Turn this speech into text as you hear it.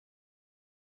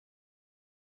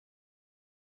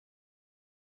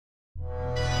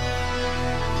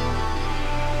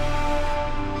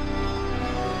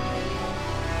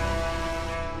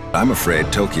I'm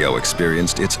afraid Tokyo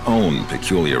experienced its own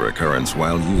peculiar occurrence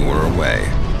while you were away.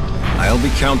 I'll be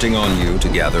counting on you to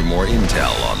gather more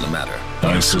intel on the matter.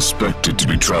 I suspected to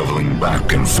be traveling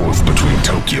back and forth between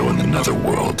Tokyo and the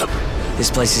Netherworld.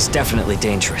 This place is definitely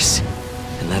dangerous.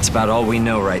 And that's about all we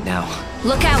know right now.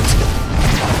 Look out!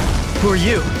 Who are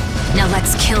you? Now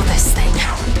let's kill this thing.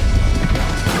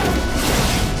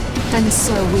 And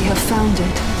so we have found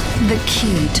it. The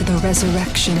key to the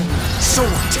resurrection. So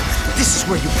what? This is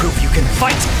where you prove you can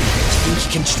fight? You think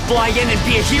you can just fly in and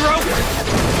be a hero?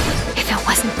 If it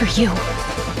wasn't for you,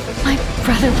 my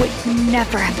brother would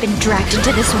never have been dragged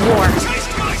into this war.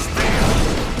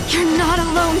 You're not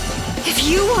alone. If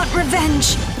you want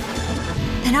revenge,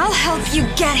 then I'll help you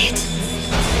get it.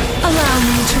 Allow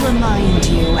me to remind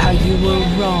you how you were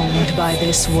wronged by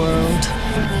this world.